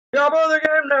Gabba the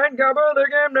game night, Gabba the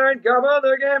game night, Gabba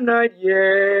the game night,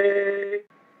 yay!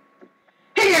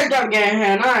 Hey guys, Gabba TGK here,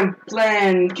 and I'm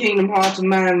playing Kingdom Hearts of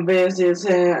Man vs.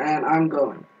 here, and I'm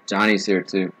going. Johnny's here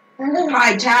too.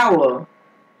 High Tower.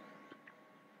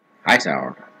 High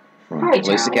Tower. From High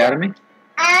Police Tower. Academy?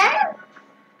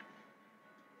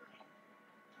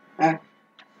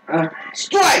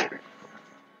 Strike!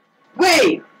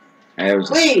 Wait! It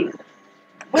was Wait!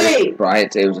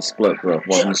 it was a split, bro. It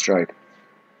wasn't a strike.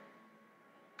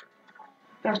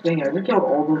 Gosh dang it, they killed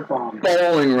all the bombs.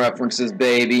 Bowling references,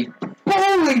 baby.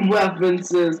 Bowling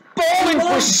references! Bowling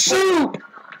for soup!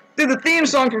 Dude, the theme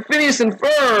song for Phineas and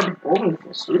Ferb! Bowling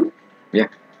for soup? Yeah.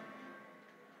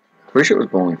 Pretty sure it was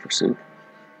Bowling for Soup.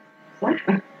 What?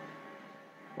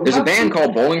 There's a band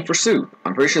called Bowling for Soup.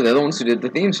 I'm pretty sure they're the ones who did the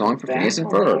theme song for Phineas and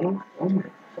Ferb. Oh my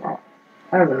god.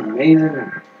 That was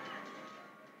amazing.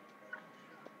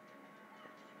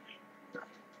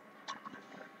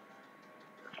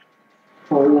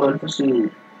 Bowling for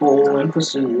soup. Bowling for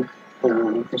soup.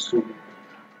 Bowling for soup.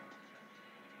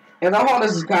 Yeah, that one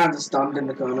is kind of stumped in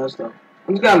the corner, so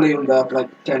I'm just gonna leave him there for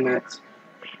like 10 minutes.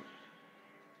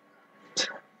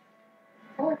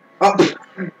 Oh,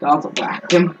 Don's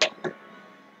whacked him.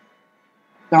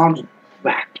 Don's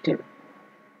whacked him.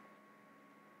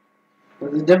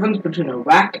 There's a difference between a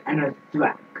whack and a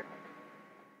thwack.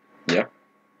 Yeah.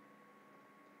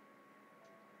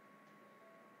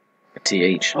 A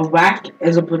TH. A whack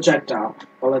is a projectile,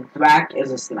 while a thwack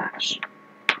is a slash.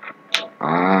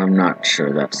 I'm not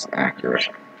sure that's accurate.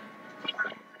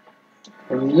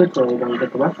 And you literally don't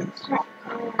get the reference.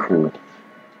 Cool.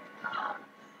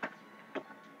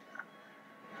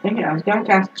 Okay, I was gonna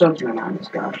cast Judgment on this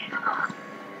guy.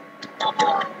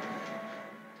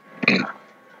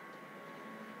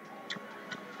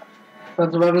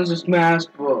 But the weapons are Smash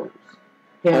Bros.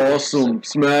 Yeah. Awesome.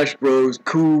 Smash Bros.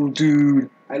 Cool, dude.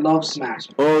 I love Smash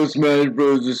Bros. Oh, Smash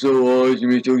Bros. Are so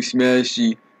awesome. It's so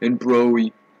smashy and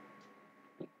broy.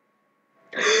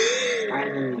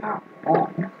 I'm not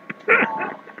wrong.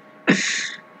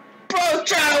 Bro's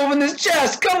trying to open this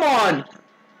chest. Come on.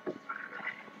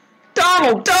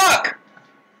 Donald, duck.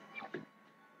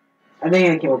 I think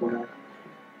I killed him.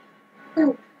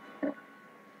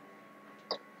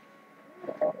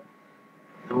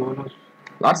 No one else.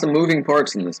 Lots of moving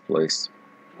parts in this place.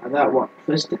 That what?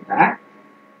 Twisted that?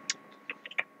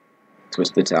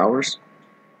 Twisted Towers.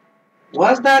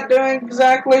 What's that doing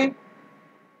exactly?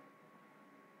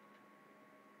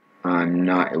 I'm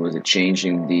not. Was it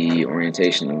changing the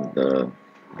orientation of the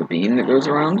beam that goes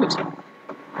around it?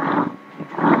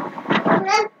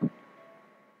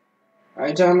 Are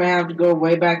you telling me I have to go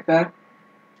way back there?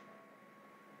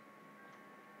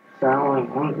 I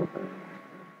don't want to go.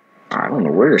 I don't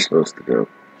know where you're supposed to go.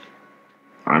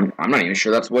 I'm not even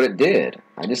sure that's what it did.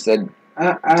 I just said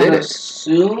I did it.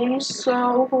 assume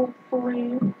so,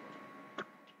 hopefully.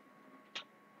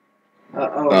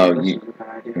 Oh, this is a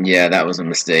bad idea. yeah, that was a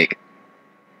mistake.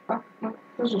 Oh, no,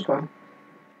 this was fine.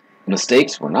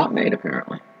 Mistakes were not made,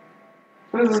 apparently.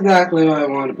 This is exactly what I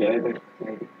want to be, I think.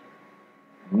 Maybe.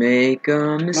 Make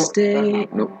a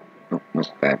mistake. Nope, Nope,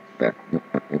 bad. Nope,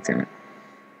 it's in it.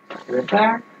 Get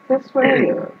back this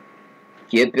way.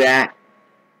 Get back.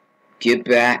 Get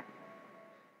back.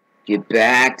 Get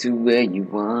back to where you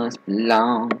once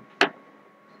belonged.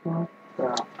 What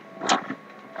the?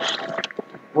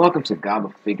 Welcome to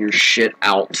Gabba Figures Shit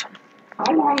Out.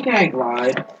 How long can I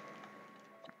glide?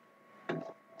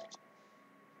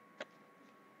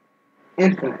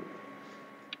 Infinite.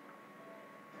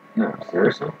 No,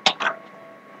 seriously?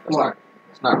 What?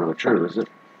 It's not really true, is it?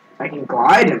 I can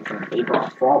glide infinitely, but I'll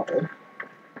fall.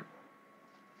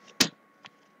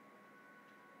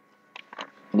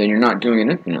 Then you're not doing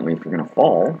it infinitely if you're gonna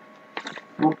fall.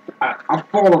 Well, I'll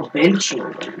fall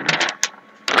eventually.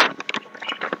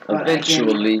 But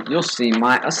Eventually, you'll see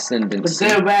my But ascendancy.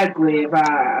 theoretically, if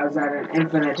I was at an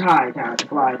infinite height, I would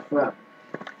glide forever.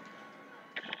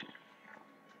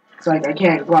 It's like I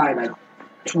can't glide like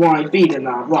 20 feet in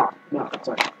the rock. No, it's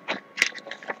like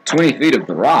 20 feet of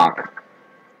the rock.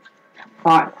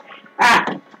 5.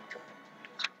 Ah!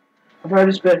 I've heard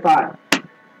it spit fire.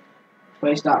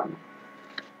 Wait, stop me.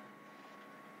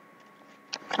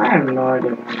 I have no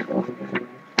idea where I'm going.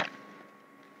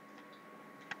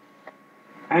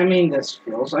 I mean, this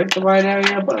feels like the right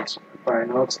area, but I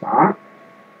know it's not.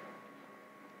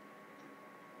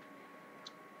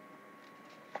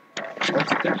 That's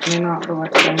definitely not the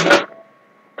right area.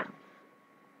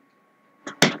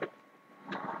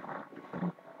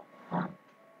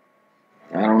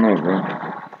 I don't know, bro.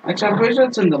 Actually, I'm pretty sure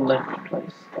it's in the left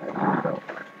place. I don't know.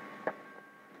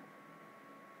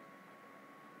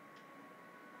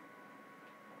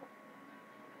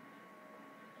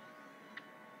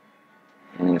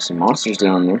 There's some monsters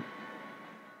down there.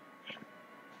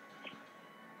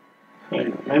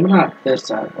 Maybe not this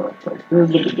side, but this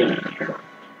is the beginning.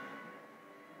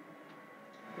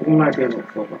 We might be able to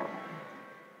pull it off.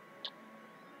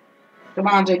 Come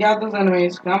on, take out those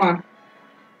enemies. Come on.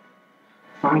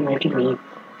 Fine, making me.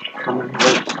 Come on,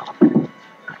 wait.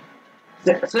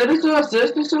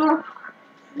 Sister.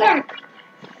 There.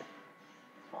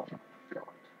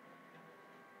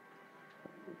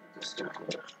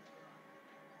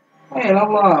 Hey,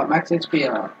 level up. Max HP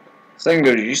up. Second,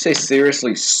 did you say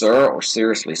seriously, sir, or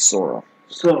seriously, Sora?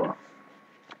 So.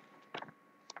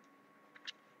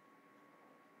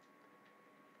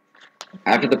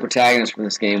 After the protagonist from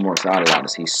this game works out a lot,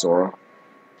 is he Sora?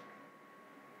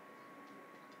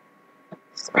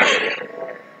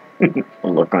 The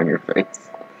look on your face.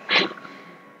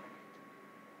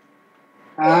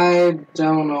 I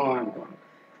don't know where I'm going.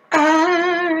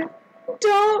 I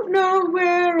don't know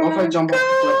where What if I jump off the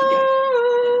cliff again?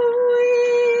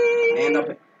 And up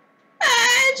it.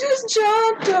 I just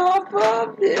jumped off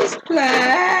of this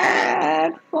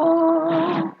platform.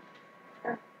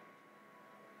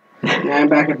 Now I'm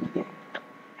back at the beginning.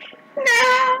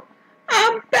 Now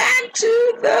I'm back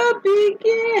to the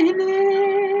beginning.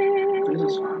 This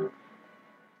is fun.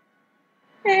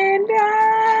 And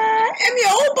I am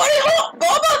your old buddy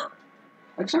Gabba.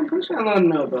 Actually, I'm pretty sure I don't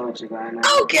know about you guys now.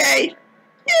 Okay.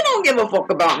 You don't give a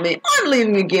fuck about me. I'm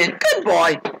leaving again.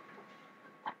 Goodbye.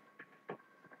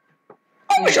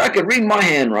 I wish I could read my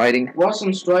handwriting. Watch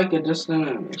them strike a distant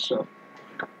enemy, so.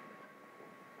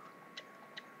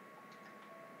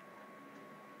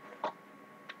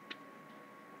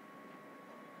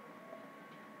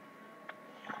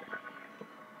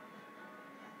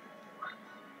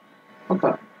 What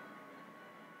the?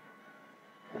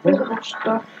 Invisible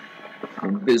stuff?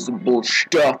 Invisible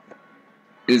stuff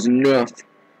is enough.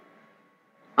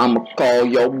 I'ma call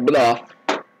your bluff.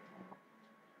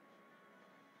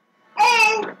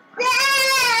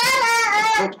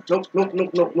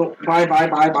 Nope. Bye.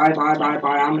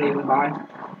 I'm leaving, bye.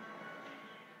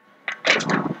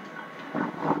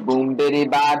 Boom bitty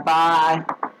bye.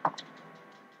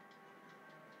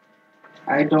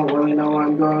 I don't really know where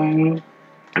I'm going.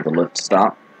 The lift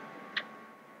stop.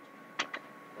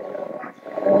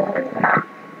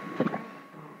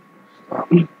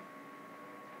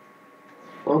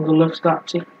 Oh, the lift stop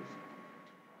too.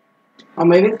 Oh,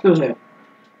 maybe it's through here.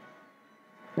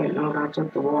 Wait, no, that's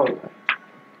at the wall.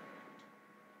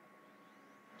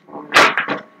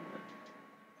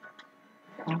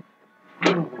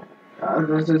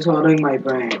 This is hurting my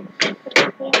brain.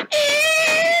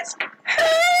 It's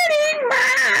hurting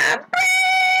my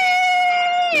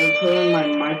brain. It's hurting my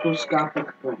microscopic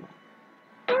brain.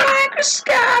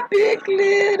 Microscopic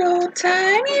little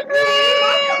tiny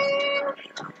brain.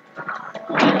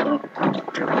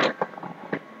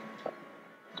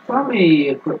 It's probably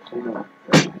equipped to know.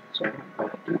 So I have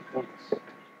better defense.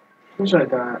 Wish I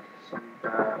got some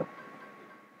bad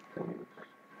things.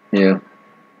 Yeah.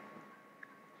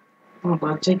 Oh,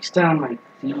 but it takes down my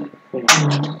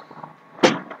defense.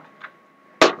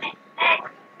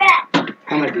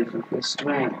 I'm a defense with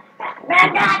strength.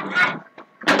 I'm not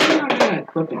gonna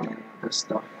equip any of this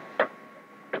stuff.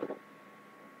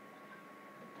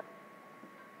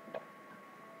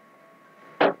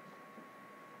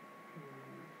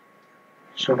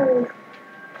 Sure.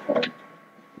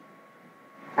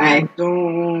 I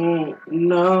don't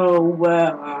know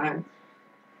where I'm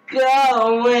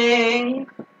going.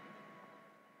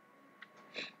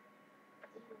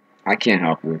 I can't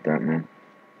help you with that, man.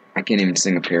 I can't even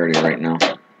sing a parody right now.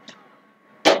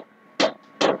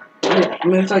 I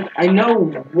mean, it's like, I know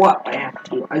what I have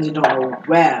to do, I just don't know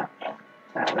where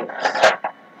that is.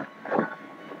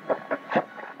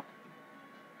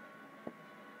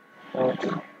 Okay.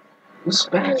 What's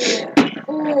back there?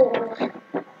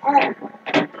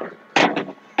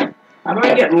 How do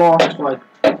I get lost for like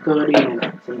 30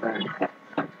 minutes and then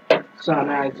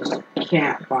suddenly I just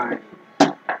can't find it?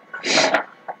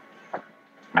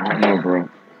 I don't know, bro.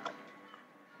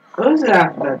 What is it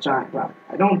after that giant rock?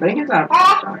 I don't think it's after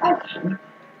that giant rock.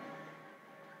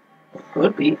 It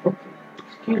could be. Okay.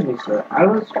 Excuse me, sir. I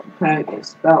was preparing a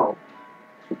spell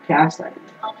to cast that.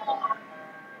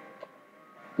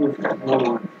 No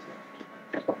more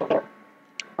enemies left.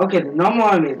 Okay, there's no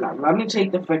more enemies left. Let me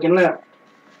take the freaking lift.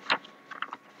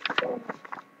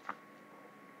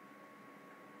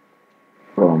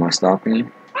 Bro, am I stopping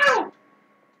you?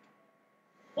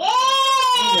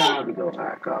 Now we go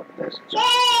back up. There's just...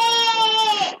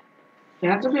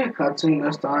 Can't there be a cutscene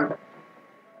this time?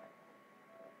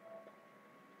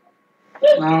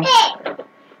 No.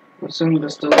 I'm assuming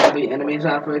there's still gonna be enemies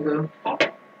halfway through.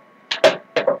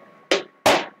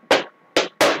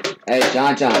 Hey,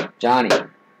 Johnny.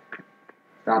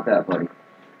 Stop that, buddy.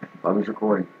 Bubby's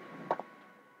recording.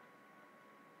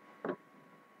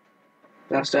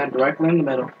 Now stand directly in the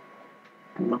middle.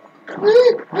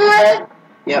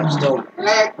 Yep, still.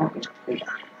 Okay.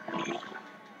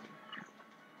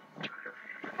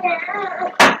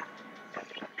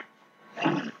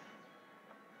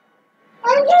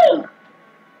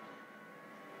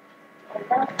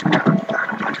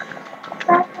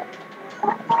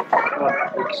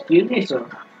 Excuse me, sir.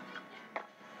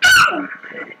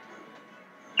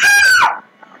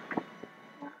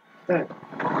 There.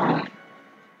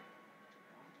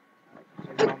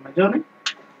 What am I doing?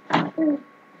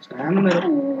 Stand in the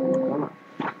middle.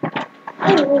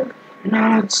 Come on.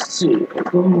 Now let's see.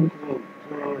 Go.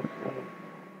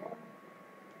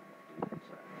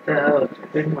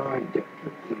 Didn't mind it.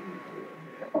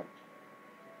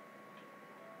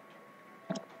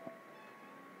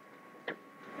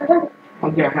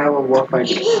 Okay, have a walk by.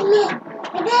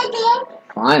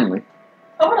 Finally.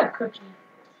 I want a cookie.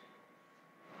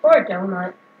 Or a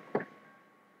donut.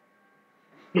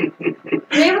 Do you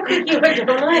have a cookie or a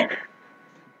donut?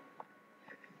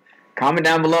 Comment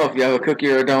down below if you have a cookie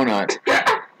or a donut.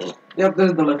 Yep,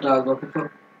 this is the lift I was looking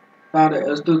for. Found it. It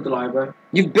was through the library.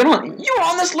 You were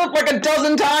on this lift like a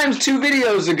dozen times 2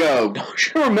 videos ago.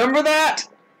 Don't you remember that?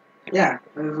 Yeah,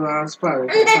 that's what I was probably.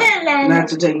 And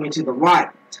that's to take me to the right.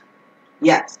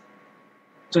 Yes.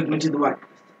 Took me to the right.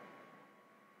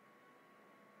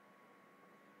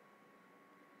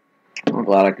 I'm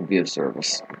glad I could be of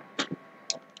service.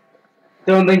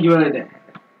 Don't think you really did.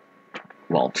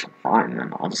 Well, fine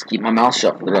then. I'll just keep my mouth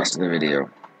shut for the rest of the video.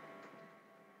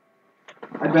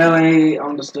 I barely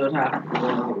understood half of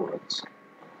the words.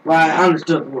 Well, I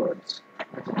understood the words.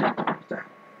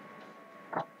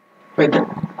 Wait there.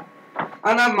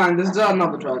 Oh, never mind. This is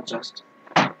another treasure chest.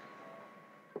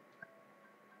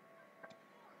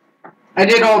 I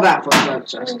did all that for the treasure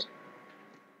chest.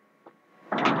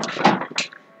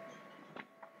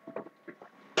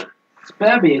 This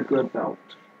better be a good belt.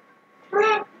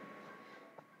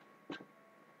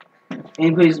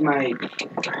 Increase my.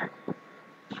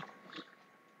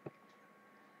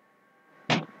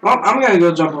 Well, I'm gonna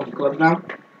go jump off the cliff now.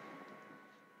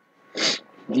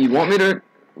 Do you want me to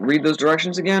read those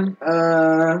directions again?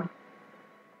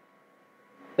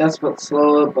 That's a bit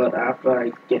slower, but after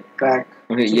I get back.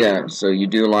 Okay, yeah, so you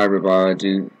do the library bar,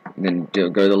 then go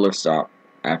to the lift stop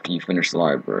after you finish the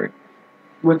library.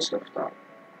 Which lift stop?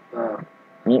 Well,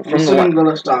 From the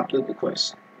lift stop to the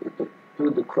quest. To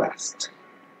the quest.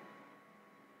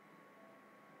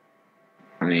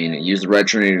 I mean, use the red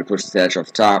trinity to push the statue off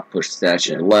the top, push the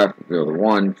statue to the left, go to the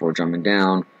 1 before jumping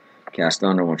down, cast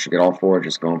thunder. Once you get all 4,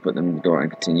 just go and put them in the door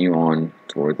and continue on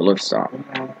toward the lift stop.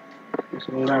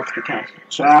 So that's the castle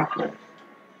chapel.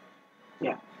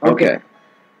 Yeah. Okay.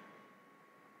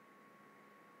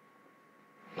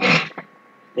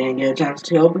 Didn't get a chance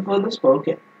to heal before the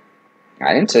spoken.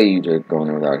 I didn't tell you to go in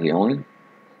there without healing.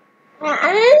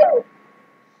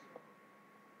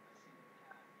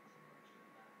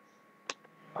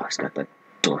 Oh, he's got that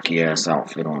dorky ass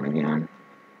outfit on again.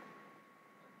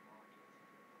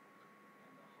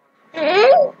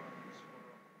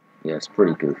 Yeah, it's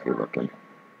pretty goofy looking.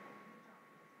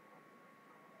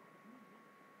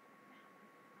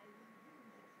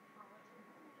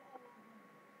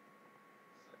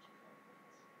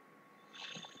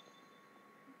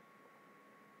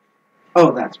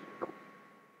 Oh, that's pretty cool.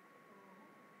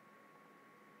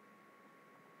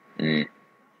 Mm.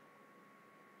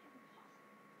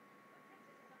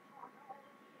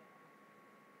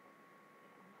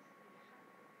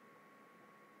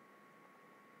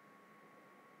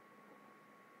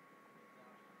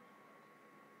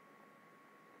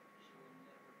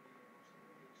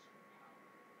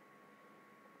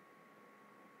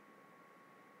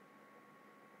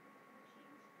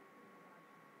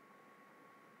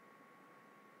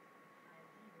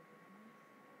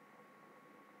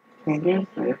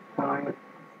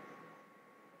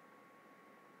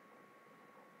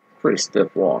 Pretty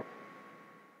stiff walk.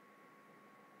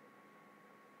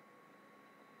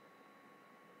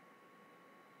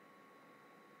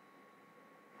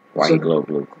 Why So- you glow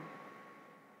blue?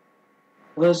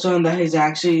 Well, so that he's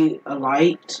actually a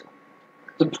light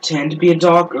to pretend to be a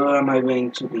dark, or am I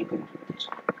being too deep into it?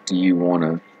 Do you want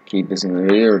to keep this in the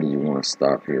video, or do you want to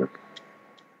stop here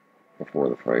before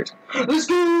the fight? Let's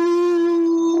go!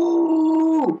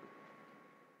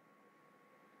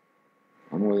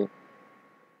 I'm with you.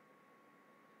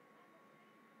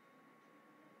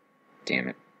 Damn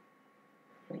it.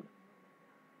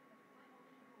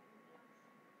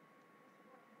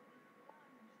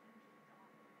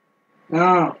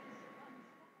 No.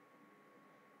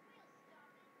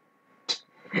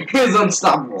 He's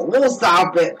unstoppable. We'll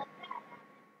stop it.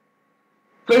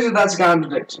 Clearly that's a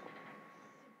contradiction.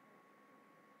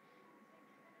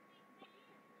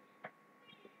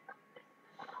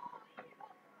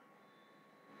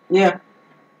 Yeah.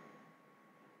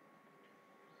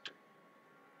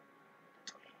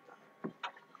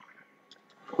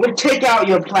 We'll take out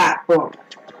your platform.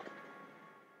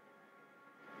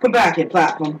 Come back here,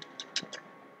 platform.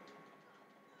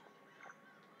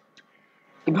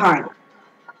 Get behind it.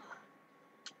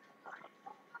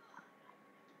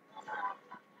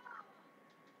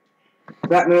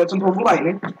 That made some purple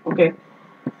lightning. Okay.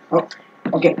 Oh,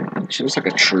 okay. She looks like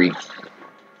a tree.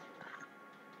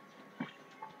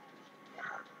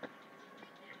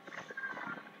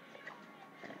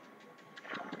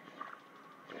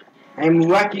 I'm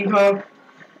wrecking her.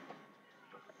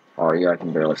 Oh yeah, I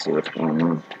can barely see what's going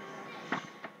on.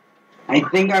 I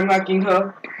think I'm wrecking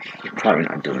her. You're probably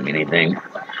not doing anything.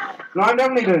 No, I'm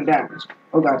definitely doing damage.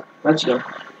 Oh god, let's go.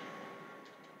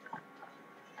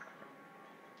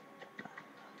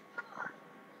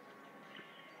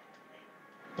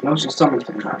 No, she's summoned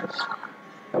some guys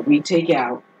that we take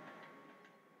out.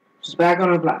 She's back on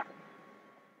her platform.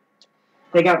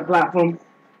 Take out the platform.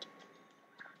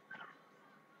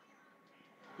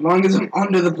 As long as I'm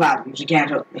under the platform, she can't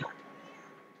hurt me.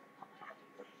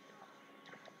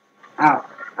 Ow,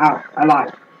 ow, I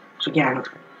lied. She can't hurt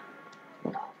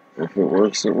me. If it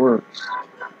works, it works.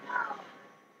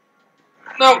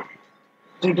 No!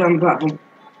 Take down the platform.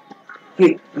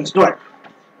 Please, destroy it.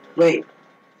 Wait.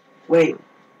 Wait.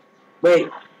 Wait.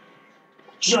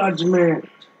 Judgment.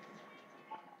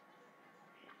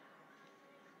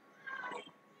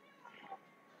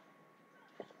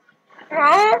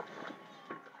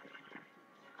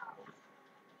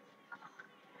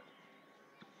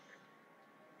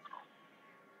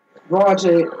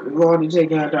 We've already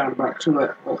taken her down about 2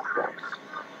 at both points.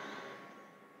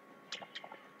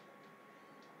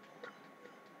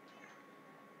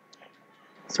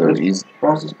 So he's.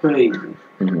 Boss is crazy.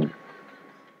 Mm-hmm.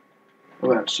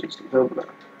 Oh, that's she's over there.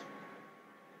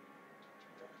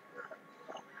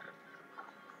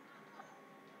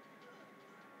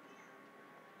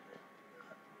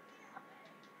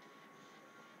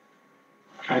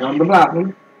 Right on the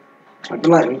platform. Like the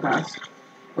lightning pass.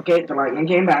 Okay, the lightning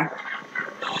came back.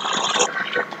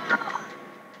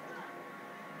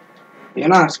 You're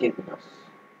not escaping us.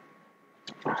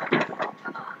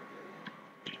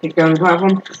 Take down the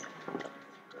platform.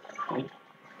 Okay.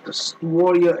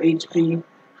 Destroy your HP.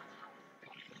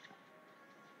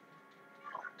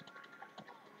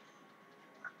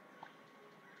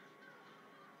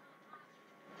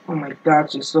 Oh my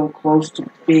god, she's so close to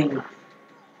being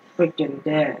freaking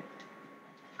dead.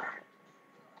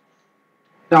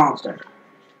 Donald's dead.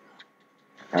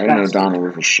 I didn't know Donald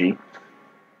was a she.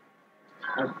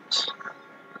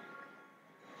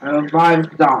 I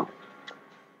revived Donald.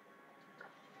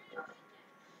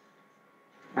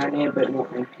 I need a bit more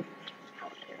MP.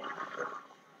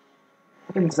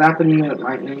 I can zap in minute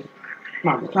lightning.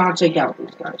 Come on, we're trying to take out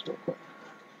these guys real quick.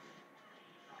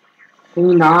 Can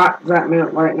you not zap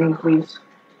minute lightning, please?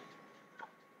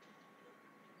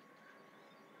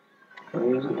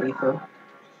 I'm using ether.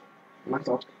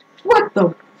 Myself. What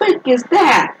the frick is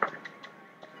that?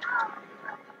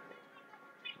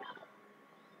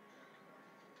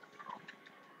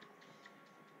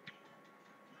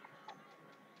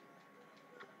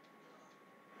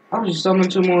 I'll just summon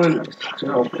 2 more enemies to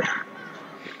help it.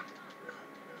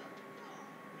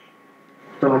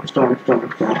 Storm.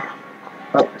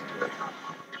 Up.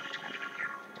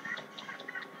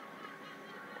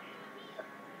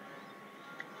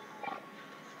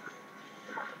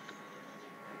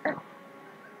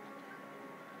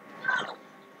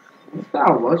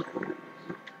 That was pretty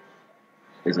easy.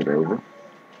 Is it over?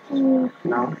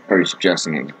 No, Or are you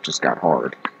suggesting it just got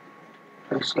hard?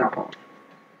 I just got home.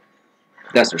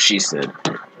 That's what she said.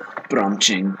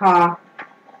 Brumching. Ha.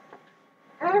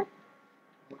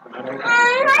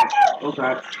 Oh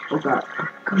god. Oh god.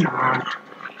 Come on.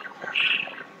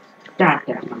 God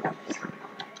damn it.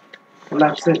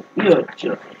 Alexa, you're a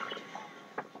jerk.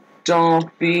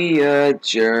 Don't be a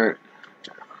jerk.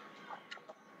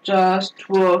 Just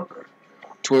twerk.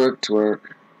 Twerk, twerk.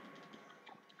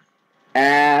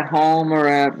 At home or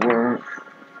at work.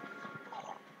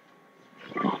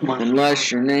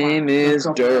 Unless your name is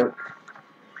Dirk.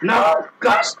 No,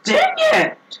 gosh dang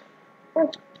it!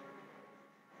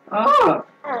 Oh,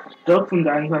 Dirk from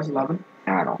Dragon Quest 11.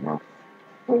 I don't know.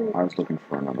 I was looking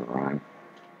for another rhyme.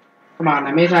 Come on,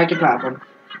 let me attack your platform.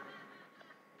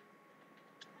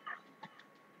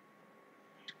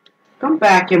 Come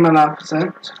back, you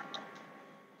Maleficent.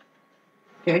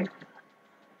 Okay.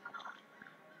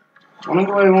 Only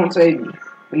way it won't save you.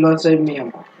 And not save me a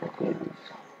motor. Okay.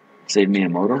 Save me a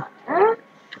motor?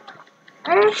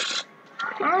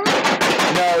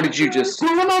 No, did you just...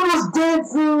 Someone was dead,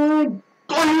 son!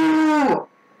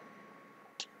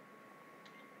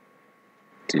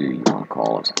 Do you want to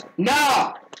call it?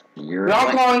 No! You're We're all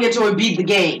like, calling it till we beat the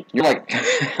game. you're like...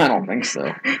 I don't think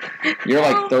so. You're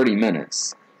like 30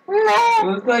 minutes.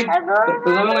 There's like,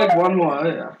 there's only like one more. Oh,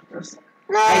 yeah.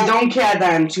 I don't care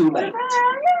that I'm too late.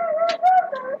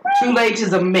 Too late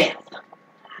is a myth.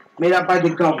 Made up by the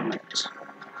government.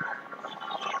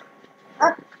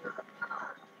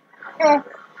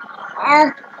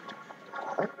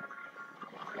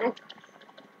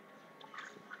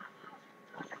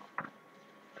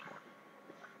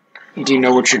 Do you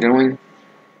know what you're doing?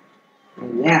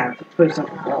 Yeah, to play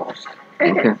something else.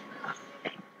 Okay.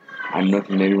 I don't know if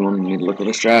maybe we'll need to look at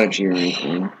a strategy or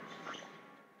anything.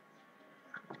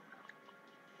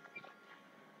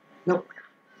 Nope.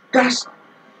 That's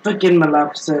freaking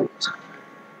Maleficent.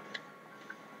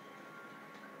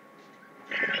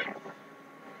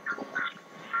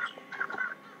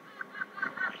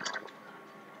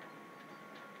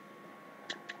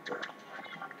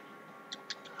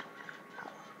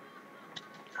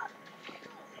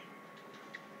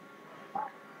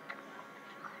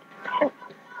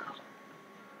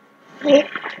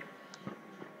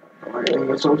 Why is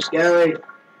it so scary?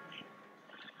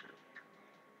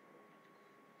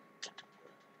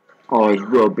 Oh, his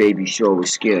real baby show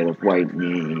was scared of white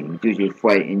man. You're just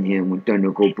fighting him with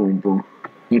thunder go boom boom.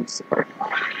 I'm sorry.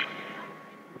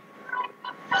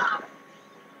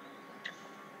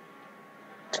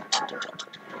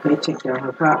 They take down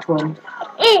her platform.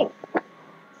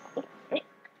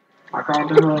 Back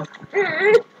onto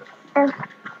her.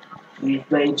 We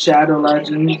played Shadow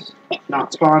Legends.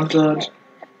 Not sponsored.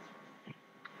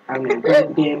 I'm gonna play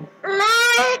the game.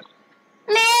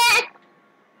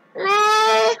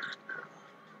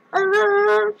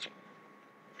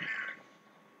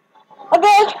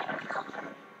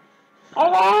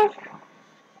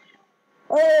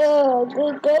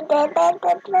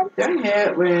 Don't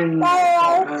hate when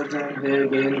partners in video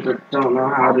games that don't know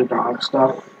how to dodge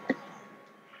stuff.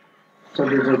 So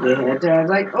they just get hit. And it's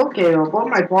like, okay, well, both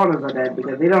my partners are dead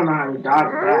because they don't know how to dodge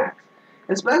attacks.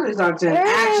 Especially since in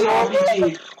action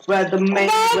RPG where the main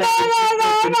way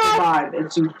to survive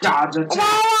is to dodge attacks.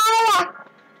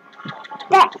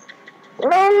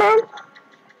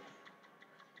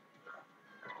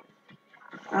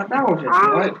 That won't hit me,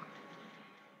 right?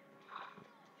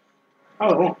 Oh,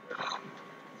 it won't.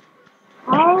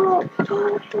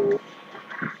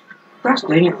 Gosh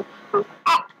dang it.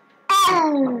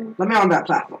 Let me on that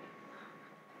platform.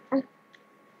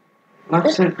 Left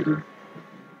center.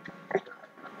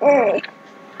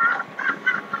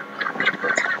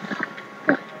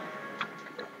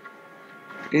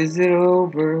 Is it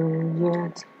over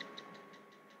yet?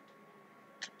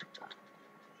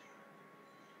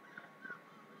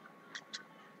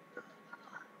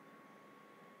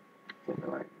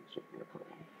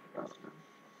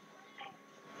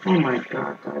 Oh my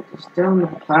god, guys, it's still on the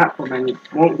platform and it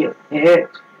won't get hit.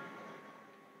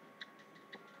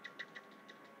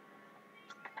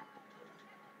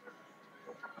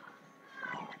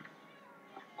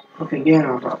 Okay, get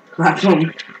on the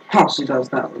platform. How she does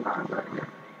that with that right here.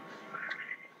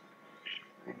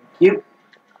 Thank you.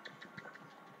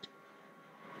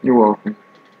 You're welcome.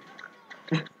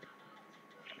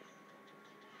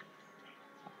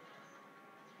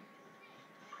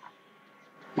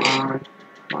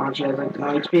 Come on, she has like no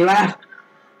HP left.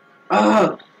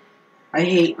 Ugh! I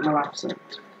hate Maleficent.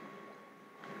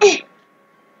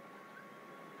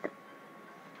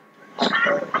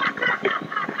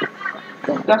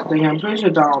 Disgusting, I'm pretty sure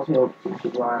Donald killed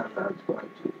people out of that.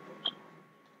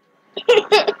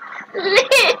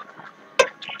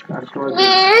 That's where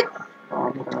the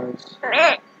bomb guys.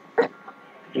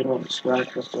 They don't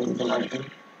distract us during the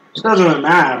lightning. It doesn't really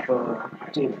matter for my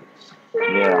teammates.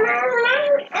 Yeah.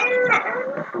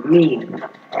 For me.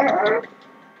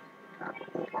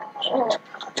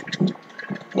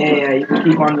 Yeah, you can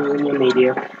keep on doing your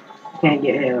media. You can't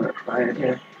get hit by it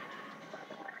here.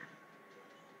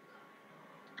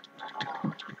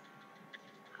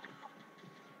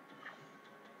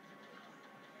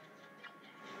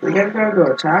 We gotta go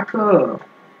attack her.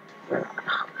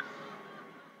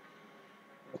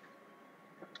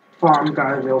 Farm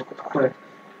guy real quick.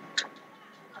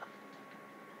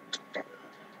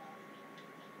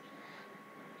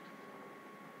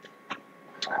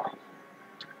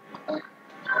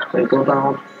 They go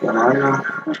down. Get out now.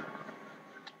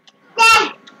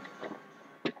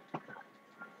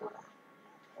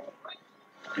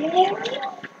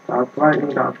 Stop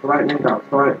lightning, dodge lightning, dodge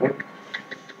lightning.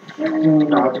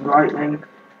 Dodge lightning.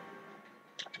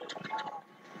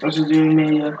 This is doing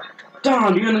me.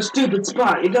 Don, you're in a stupid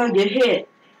spot. You're gonna get hit.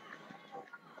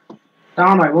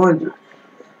 Don, I warned you.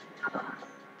 Come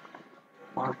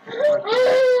on.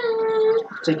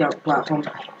 Take out the platform.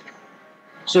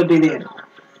 Should be the end.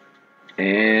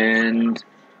 And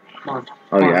Come on.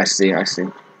 oh yeah, I see.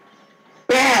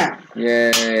 Bam!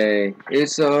 Yay!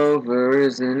 It's over,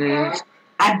 isn't it?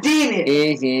 I did it!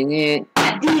 Isn't it?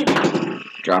 I did it!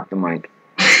 Drop the mic.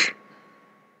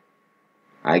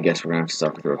 I guess we're gonna have to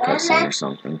suffer through a cutscene or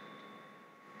something.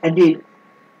 I did.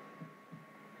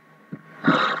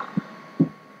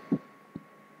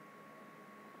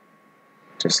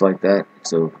 Just like that.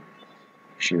 So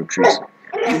she retreats.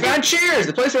 You found Cheers,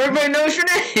 the place where everybody knows your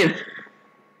name.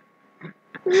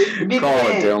 Call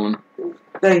it, Dylan.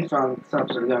 Thanks for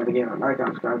subscribing again. Like,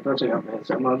 subscribe, don't check out my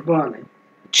so much funny.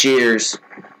 Cheers.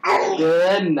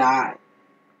 Good night.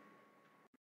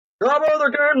 Gabba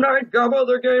the game night, Gabba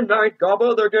the game night,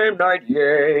 Gabba the game night,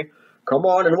 yay. Come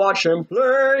on and watch him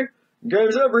play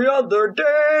games every other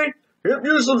day. If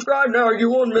you subscribe now, you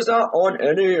won't miss out on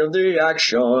any of the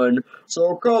action.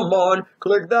 So come on,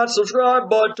 click that subscribe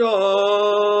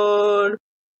button.